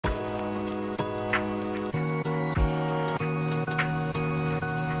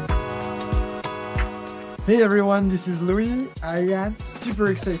Hey everyone, this is Louis. I am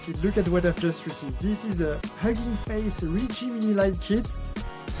super excited. Look at what I've just received. This is a Hugging Face Reachy Mini Light Kit.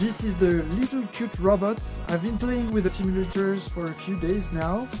 This is the little cute robots. I've been playing with the simulators for a few days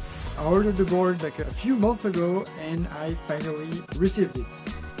now. I ordered the board like a few months ago and I finally received it.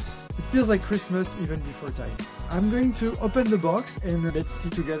 It feels like Christmas even before time. I'm going to open the box and let's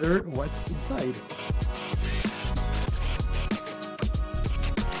see together what's inside.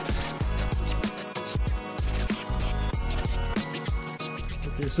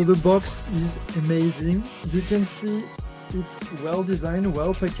 Okay, so the box is amazing. You can see it's well designed,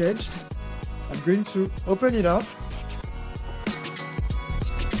 well packaged. I'm going to open it up.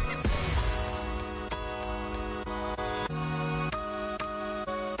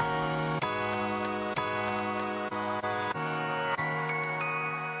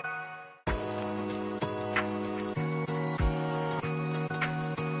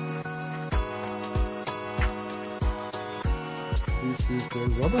 This is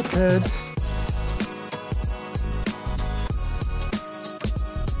the robot head.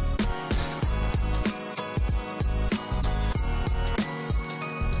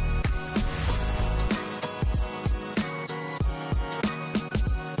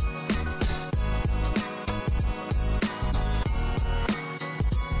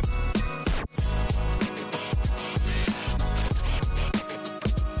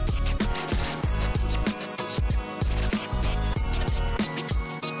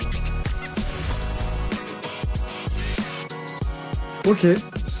 Okay,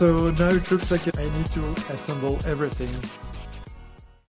 so now it looks like I need to assemble everything.